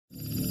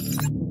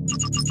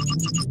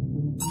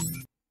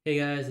Hey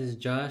guys, this is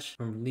Josh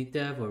from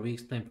LeetDev, where we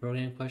explain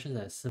programming questions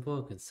as simple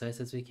and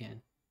concise as we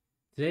can.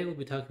 Today we'll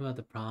be talking about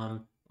the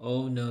problem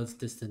O nodes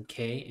distant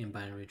k in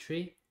binary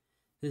tree.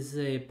 This is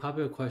a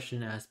popular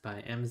question asked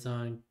by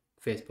Amazon,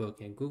 Facebook,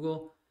 and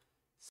Google.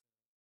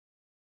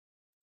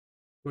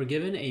 We're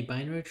given a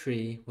binary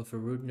tree with a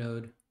root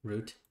node,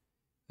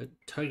 a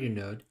target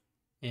node,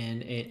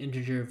 and an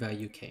integer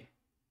value k.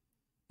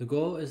 The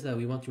goal is that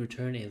we want to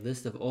return a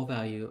list of all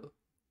value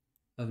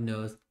of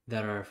nodes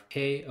that are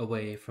k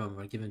away from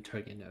our given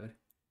target node,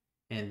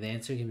 and the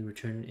answer can be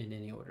returned in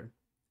any order.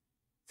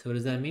 So what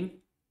does that mean?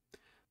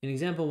 In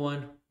example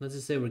 1, let's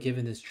just say we're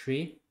given this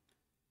tree.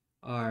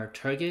 Our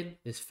target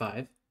is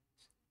 5,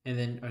 and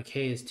then our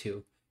k is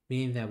 2,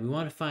 meaning that we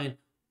want to find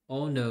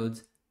all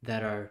nodes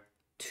that are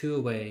 2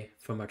 away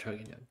from our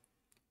target node.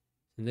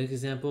 In this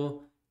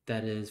example,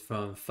 that is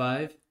from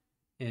 5,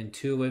 and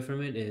 2 away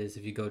from it is,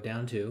 if you go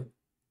down 2,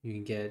 you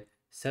can get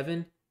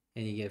 7,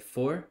 and you get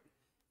 4,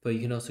 but you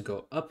can also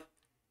go up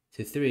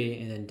to 3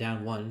 and then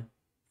down 1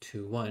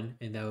 to 1,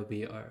 and that would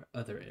be our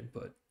other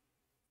input.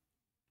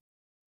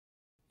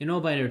 In all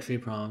binary tree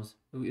problems,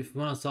 if we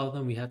want to solve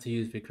them, we have to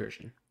use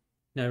recursion.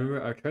 Now remember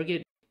our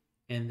target,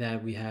 and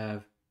that we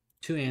have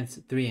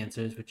three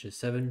answers, which is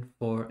 7,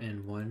 4,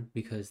 and 1,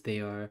 because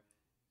they are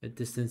a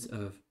distance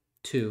of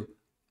 2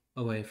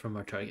 away from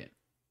our target.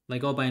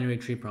 Like all binary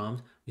tree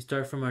problems, we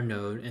start from our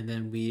node, and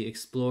then we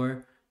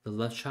explore the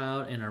left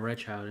child and our right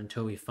child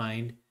until we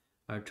find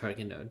our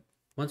target node.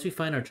 Once we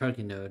find our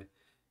target node,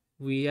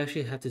 we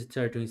actually have to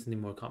start doing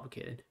something more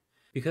complicated.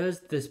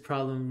 Because this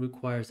problem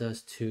requires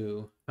us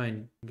to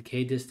find the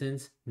k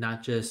distance,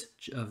 not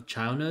just of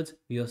child nodes,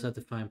 we also have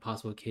to find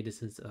possible k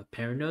distance of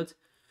parent nodes.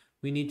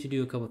 We need to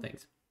do a couple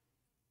things.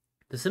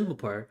 The simple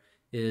part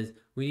is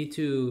we need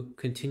to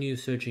continue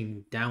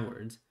searching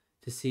downwards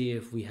to see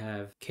if we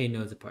have k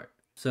nodes apart.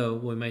 So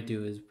what we might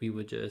do is we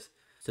would just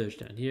search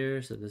down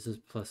here. So this is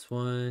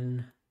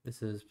 +1,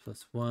 this is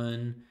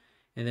 +1,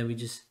 and then we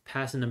just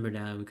pass a number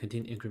down and we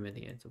continue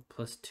incrementing it. So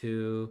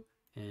 +2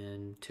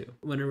 and 2.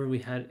 Whenever we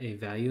had a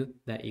value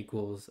that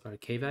equals our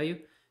k value,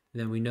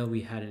 then we know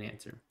we had an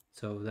answer.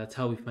 So that's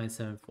how we find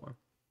 7, 4.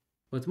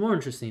 What's more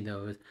interesting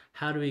though is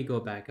how do we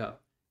go back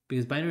up?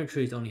 Because binary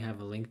trees only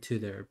have a link to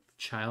their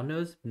child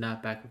nodes,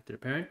 not back up to their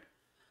parent.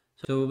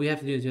 So what we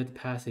have to do is we have to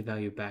pass a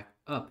value back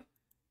up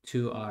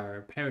to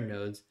our parent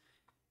nodes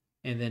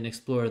and then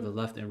explore the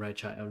left and right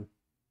child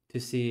to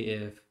see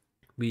if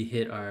we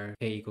hit our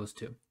k equals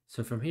 2.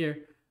 So from here,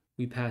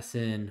 we pass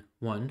in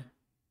 1.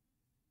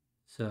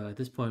 So at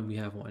this point, we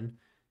have 1.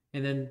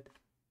 And then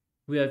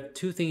we have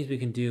 2 things we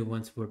can do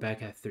once we're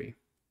back at 3.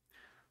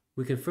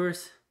 We can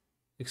first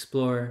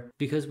explore,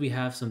 because we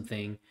have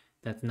something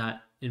that's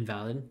not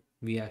invalid,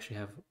 we actually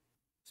have,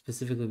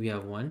 specifically we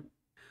have 1.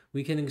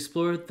 We can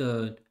explore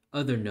the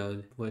other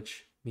node,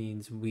 which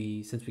means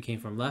since we came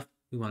from left,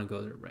 we want to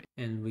go to the right.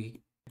 And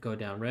we go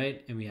down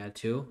right and we add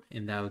 2,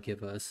 and that would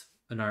give us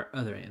our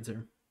other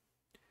answer.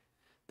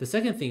 The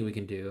second thing we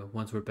can do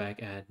once we're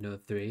back at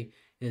node 3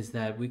 is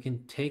that we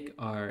can take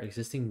our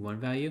existing 1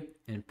 value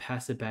and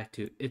pass it back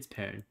to its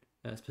parent,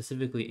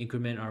 specifically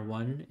increment our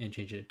 1 and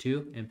change it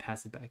to 2 and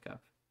pass it back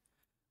up.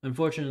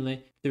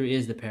 Unfortunately, 3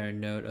 is the parent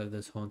node of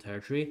this whole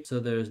entire tree, so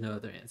there is no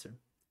other answer.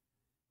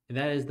 And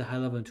that is the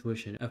high-level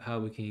intuition of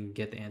how we can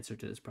get the answer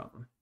to this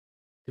problem.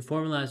 To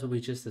formalize what we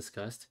just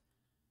discussed,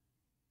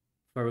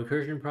 for our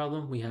recursion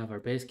problem, we have our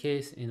base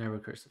case and our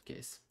recursive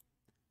case.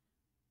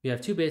 We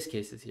have 2 base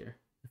cases here.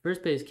 The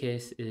first base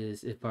case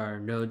is if our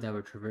node that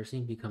we're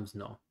traversing becomes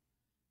null.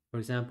 For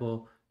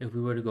example, if we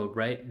were to go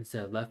right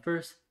instead of left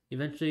first,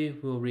 eventually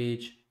we'll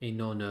reach a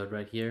null node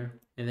right here,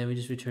 and then we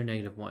just return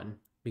 -1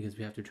 because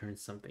we have to return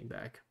something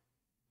back.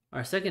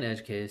 Our second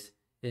edge case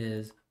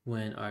is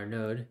when our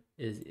node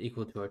is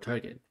equal to our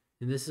target.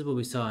 And this is what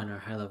we saw in our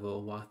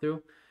high-level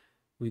walkthrough.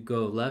 We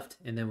go left,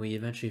 and then we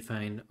eventually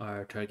find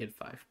our target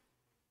 5.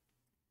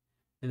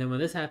 And then when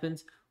this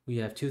happens, we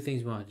have 2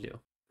 things we want to do.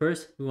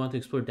 First, we want to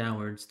explore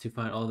downwards to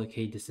find all the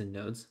k distant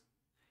nodes,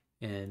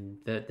 and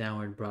that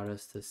downward brought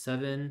us to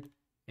 7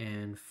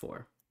 and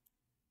 4.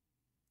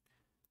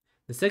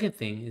 The second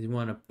thing is we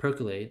want to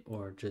percolate,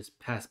 or just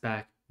pass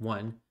back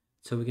 1,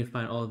 so we can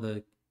find all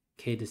the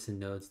k distant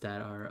nodes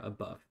that are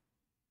above.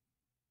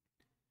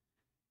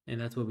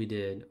 And that's what we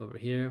did over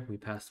here. We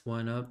passed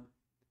 1 up.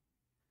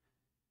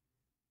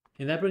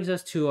 And that brings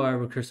us to our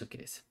recursive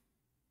case.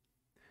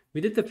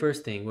 We did the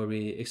first thing where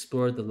we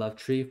explored the left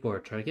tree for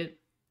our target.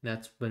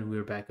 That's when we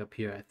were back up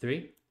here at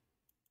 3.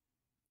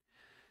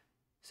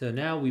 So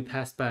now we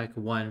pass back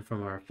 1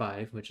 from our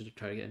 5, which is our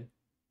target.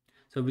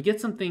 So we get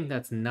something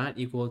that's not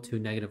equal to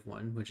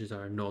 -1, which is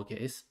our null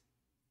case.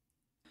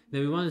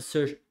 Then we want to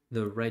search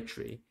the right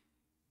tree.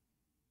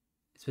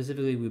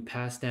 Specifically, we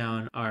pass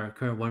down our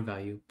current 1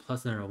 value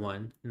plus another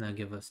 1, and that'll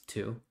give us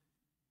 2.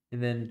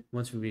 And then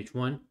once we reach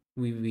 1,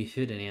 we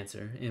hit an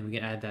answer, and we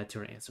can add that to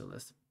our answer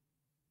list.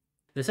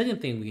 The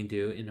second thing we can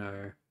do in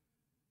our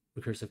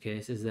recursive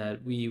case is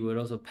that we would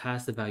also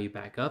pass the value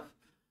back up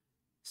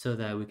so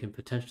that we can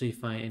potentially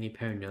find any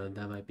parent node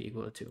that might be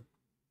equal to 2.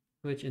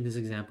 which in this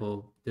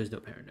example, there's no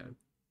parent node.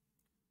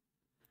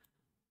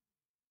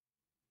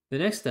 The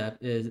next step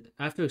is,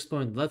 after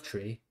exploring the left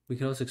tree, we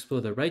can also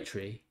explore the right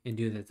tree and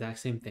do the exact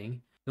same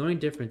thing. The only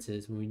difference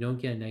is when we don't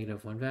get a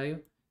 -1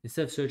 value,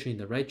 instead of searching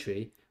the right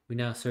tree, we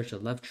now search the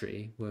left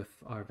tree with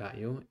our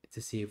value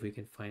to see if we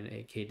can find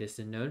a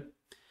k-distant node.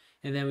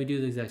 And then we do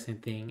the exact same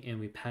thing and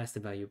we pass the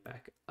value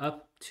back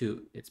up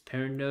to its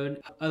parent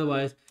node.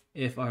 Otherwise,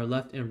 if our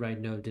left and right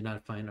node did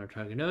not find our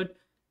target node,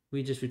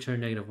 we just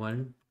return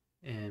 -1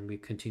 and we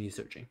continue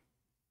searching.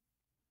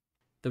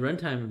 The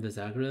runtime of this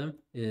algorithm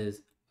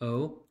is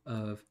O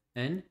of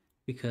n,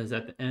 because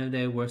at the end of the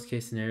day, worst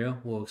case scenario,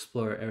 we'll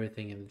explore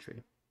everything in the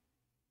tree.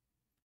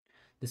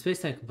 The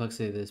space-time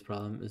complexity of this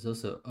problem is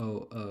also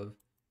O of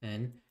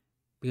n,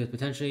 because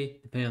potentially,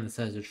 depending on the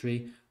size of the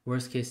tree,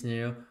 worst case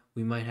scenario,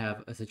 we might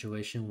have a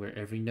situation where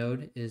every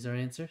node is our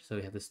answer, so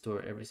we have to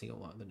store every single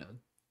one of the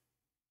nodes.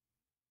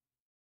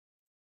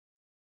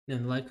 Now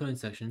in the live coding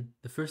section,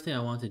 the first thing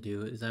I want to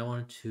do is I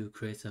want to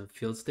create some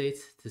field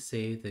states to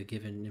save the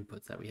given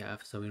inputs that we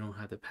have, so we don't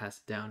have to pass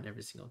it down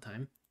every single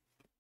time.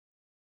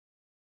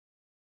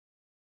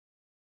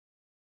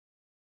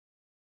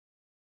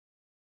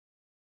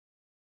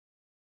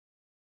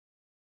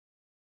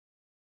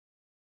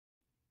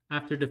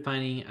 After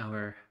defining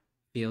our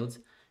fields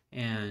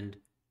and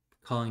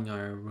calling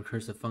our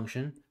recursive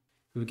function,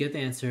 we would get the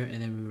answer and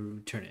then we would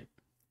return it.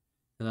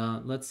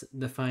 Now let's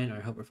define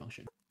our helper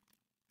function.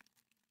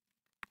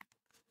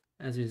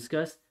 As we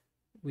discussed,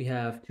 we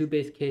have two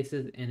base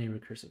cases and a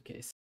recursive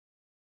case.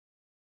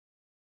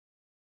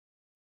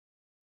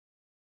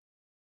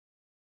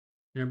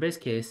 In our base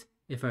case,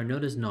 if our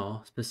node is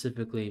null,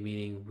 specifically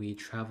meaning we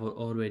traveled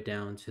all the way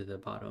down to the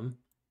bottom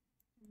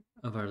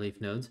of our leaf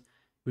nodes,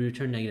 we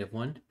return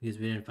 -1 because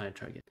we didn't find a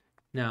target.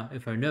 Now,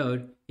 if our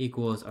node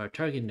equals our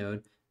target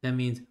node, that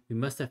means we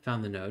must have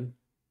found the node,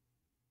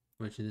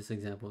 which in this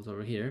example is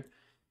over here,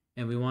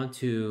 and we want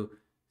to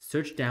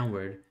search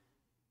downward,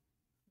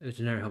 which is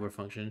another helper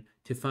function,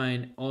 to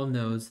find all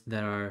nodes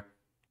that are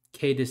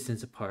k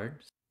distance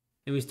apart.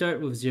 And we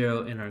start with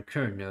 0 in our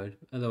current node,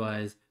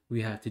 otherwise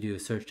we have to do a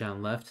search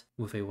down left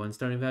with a 1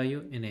 starting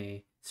value and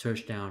a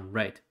search down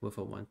right with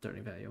a 1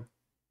 starting value.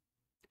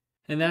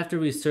 And after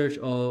we search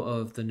all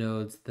of the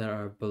nodes that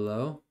are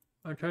below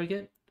our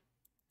target,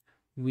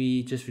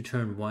 we just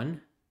return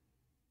 1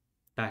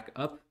 back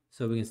up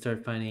so we can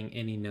start finding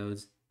any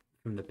nodes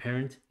from the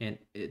parent and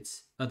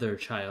its other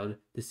child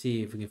to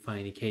see if we can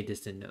find any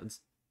k-distant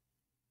nodes.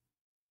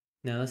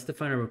 Now let's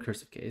define our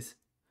recursive case.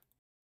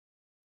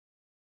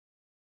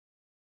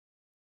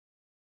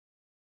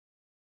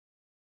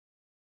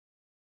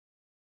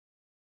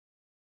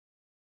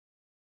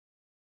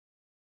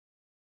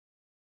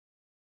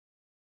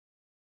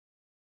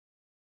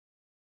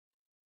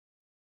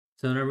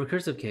 So in our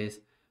recursive case,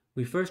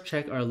 we first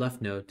check our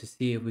left node to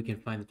see if we can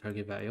find the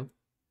target value,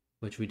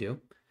 which we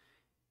do.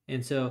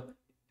 And so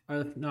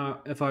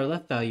if our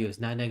left value is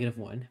not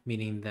 -1,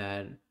 meaning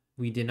that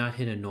we did not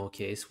hit a null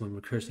case when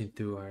recursing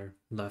through our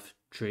left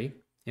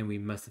tree, and we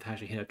must have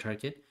actually hit a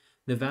target,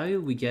 the value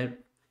we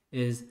get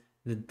is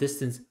the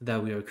distance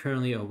that we are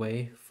currently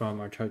away from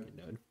our target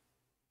node.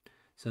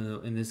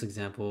 So in this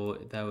example,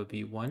 that would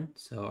be 1,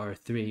 so our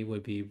 3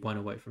 would be 1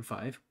 away from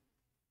 5.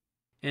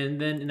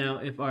 And then now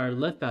if our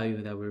left value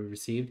that we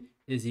received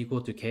is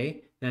equal to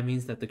k, that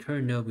means that the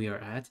current node we are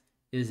at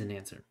is an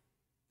answer.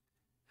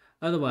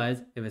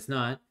 Otherwise, if it's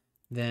not,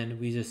 then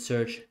we just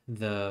search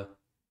the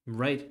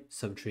right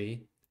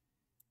subtree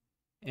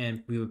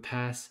and we would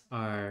pass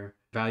our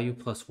value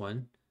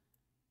 +1.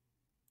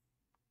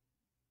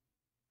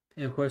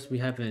 And of course, we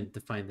haven't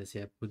defined this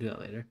yet. We'll do that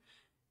later.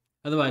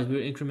 Otherwise, we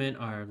would increment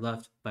our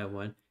left by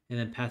 1 and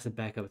then pass it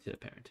back up to the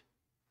parent.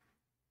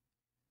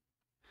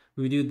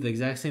 We would do the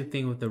exact same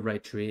thing with the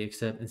right tree,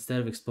 except instead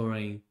of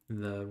exploring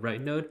the right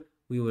node,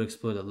 we would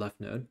explore the left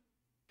node.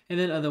 And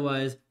then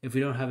otherwise, if we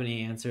don't have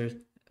any answers,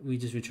 we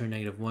just return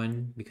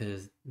 -1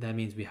 because that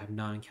means we have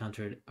not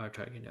encountered our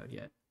target node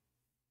yet.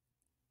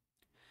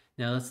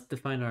 Now let's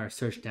define our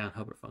search down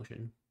helper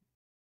function.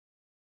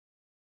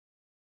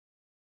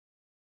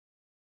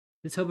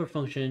 This helper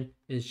function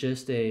is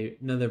just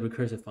another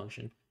recursive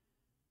function.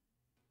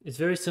 It's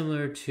very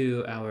similar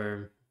to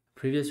our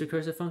previous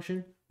recursive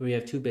function, where we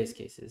have two base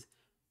cases.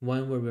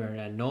 One where we are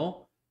at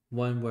null,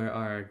 one where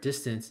our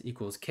distance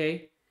equals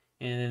k,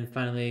 and then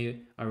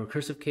finally our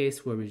recursive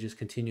case where we just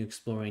continue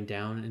exploring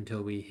down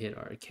until we hit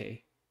our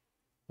k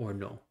or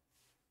null.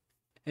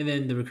 And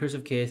then the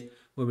recursive case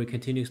where we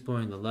continue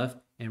exploring the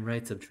left and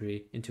right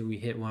subtree until we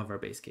hit one of our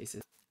base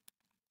cases.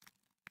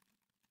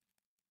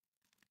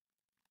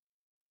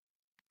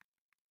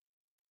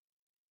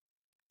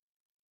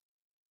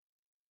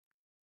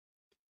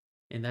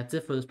 And that's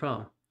it for this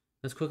problem.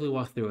 Let's quickly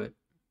walk through it.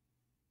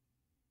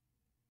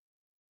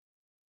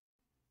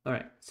 All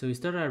right, so we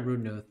started our root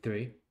node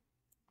 3,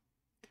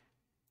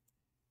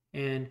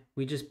 and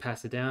we just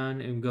pass it down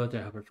and go to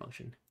our helper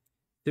function.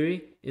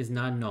 3 is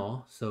not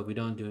null, so we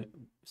don't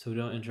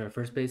enter our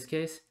first base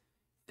case.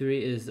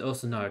 3 is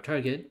also not our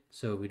target,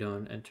 so we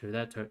don't enter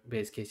that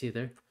base case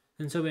either.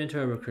 And so we enter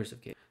our recursive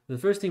case. The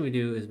first thing we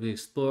do is we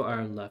explore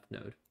our left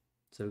node.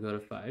 So we go to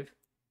 5.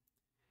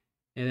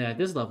 And then at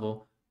this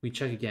level, we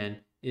check again,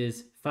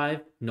 is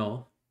 5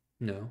 null?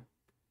 No.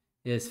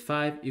 Is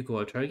 5 equal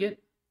our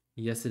target?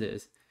 Yes, it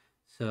is.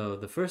 So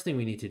the first thing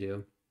we need to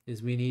do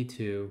is we need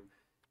to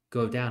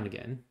go down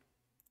again,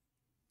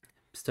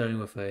 starting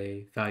with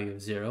a value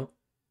of 0,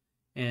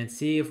 and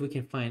see if we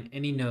can find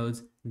any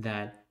nodes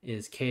that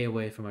is k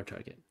away from our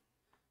target.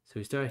 So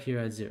we start here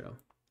at 0.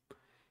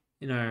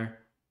 In our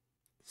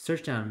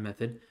search down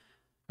method,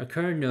 our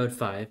current node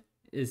 5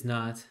 is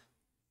not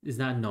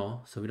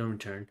null, so we don't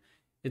return.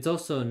 It's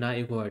also not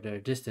equal to our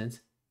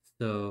distance,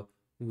 so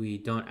we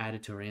don't add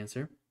it to our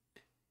answer.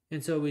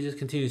 And so we just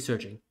continue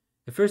searching.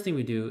 The first thing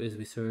we do is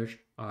we search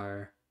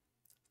our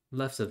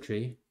left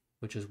subtree,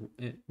 which is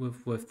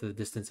with the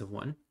distance of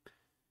 1.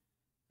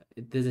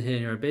 It doesn't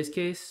hit in our base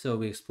case, so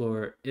we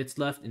explore its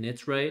left and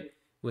its right,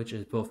 which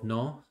is both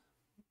null.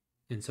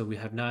 And so we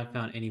have not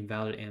found any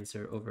valid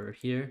answer over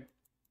here.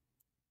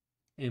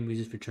 And we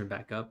just return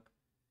back up.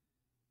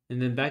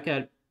 And then back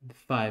at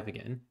 5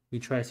 again, we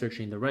try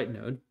searching the right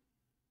node.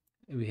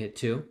 And we hit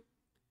 2.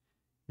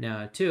 Now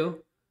at 2,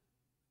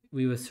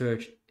 we would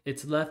search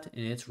its left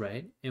and its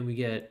right, and we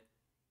get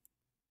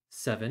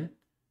 7,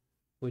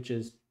 which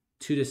is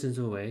 2 distance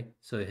away,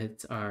 so it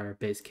hits our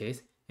base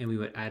case, and we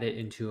would add it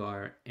into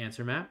our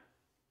answer map.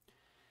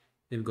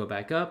 Then we go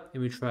back up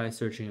and we try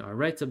searching our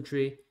right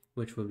subtree,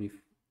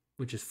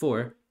 which is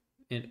 4,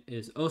 and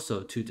is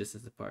also 2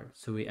 distance apart,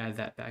 so we add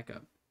that back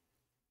up.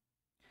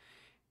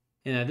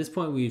 And at this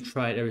point, we've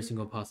tried every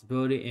single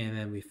possibility, and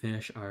then we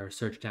finish our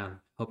search down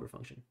helper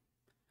function.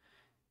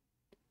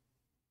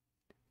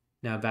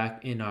 Now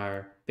back in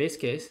our base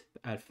case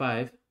at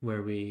 5,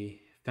 where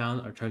we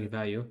found our target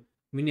value,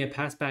 we need to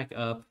pass back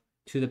up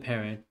to the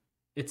parent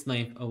its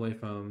length away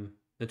from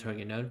the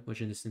target node,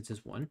 which in this instance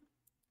is 1.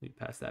 We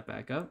pass that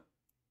back up.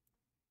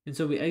 And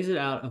so we exit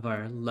out of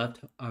our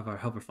left of our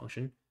helper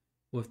function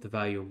with the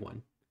value of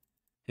 1.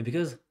 And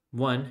because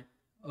 1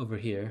 over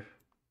here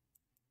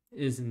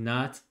is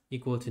not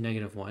equal to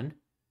 -1,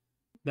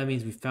 that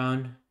means we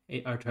found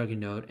our target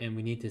node, and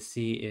we need to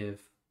see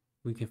if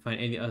we can find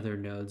any other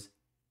nodes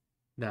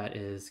that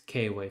is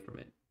k away from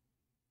it.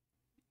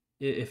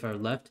 If our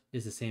left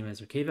is the same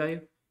as our k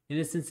value, in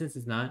this instance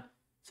it's not,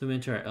 so we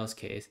enter our else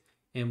case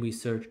and we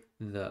search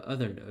the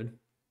other node.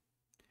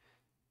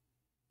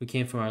 We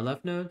came from our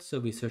left node, so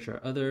we search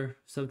our other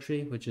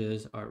subtree, which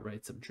is our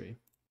right subtree.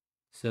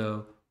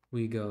 So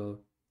we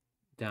go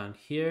down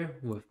here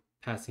with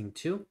passing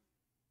 2,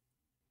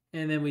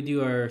 and then we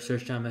do our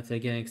search down method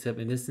again, except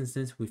in this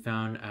instance we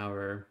found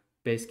our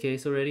base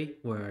case already,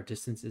 where our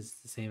distance is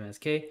the same as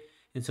k,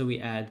 and so we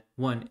add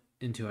 1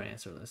 into our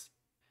answer list,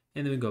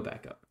 and then we go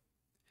back up.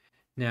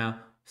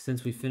 Now,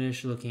 since we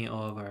finished looking at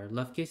all of our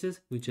left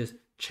cases, we just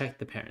check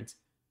the parents.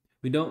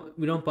 We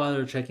don't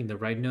bother checking the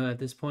right node at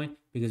this point,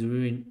 because we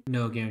really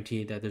know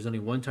guaranteed that there's only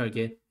one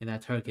target, and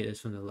that target is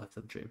from the left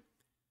subtree.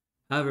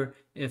 However,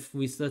 if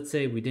let's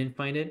say we didn't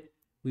find it,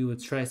 we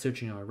would try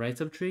searching our right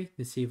subtree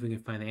to see if we can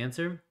find the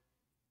answer,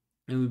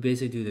 and we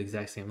basically do the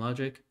exact same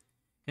logic.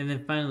 And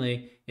then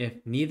finally,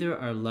 if neither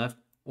our left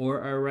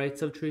or our right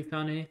subtree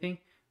found anything,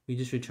 we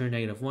just return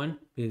 -1,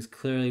 because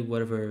clearly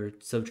whatever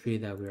subtree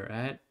that we were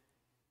at,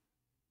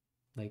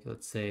 like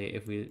let's say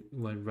if we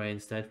went right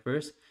instead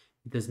first,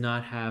 it does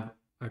not have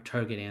our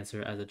target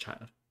answer as a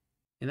child.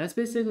 And that's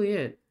basically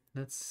it.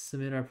 Let's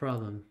submit our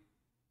problem.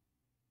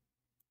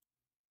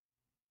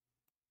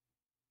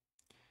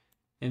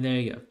 And there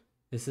you go.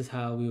 This is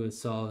how we would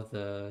solve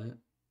the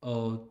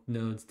all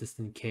nodes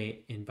distant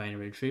k in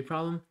binary tree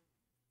problem.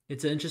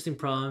 It's an interesting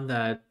problem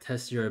that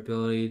tests your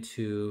ability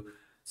to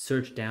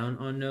search down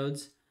on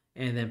nodes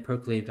and then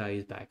percolate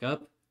values back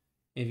up.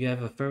 If you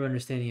have a firm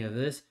understanding of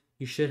this,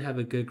 you should have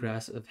a good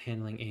grasp of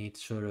handling any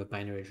sort of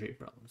binary tree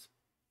problems.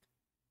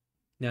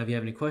 Now, if you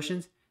have any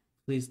questions,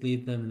 please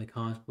leave them in the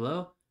comments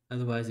below.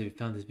 Otherwise, if you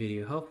found this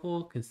video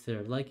helpful,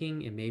 consider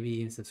liking and maybe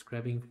even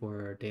subscribing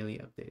for daily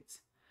updates.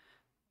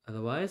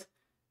 Otherwise,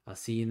 I'll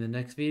see you in the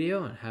next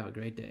video and have a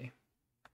great day.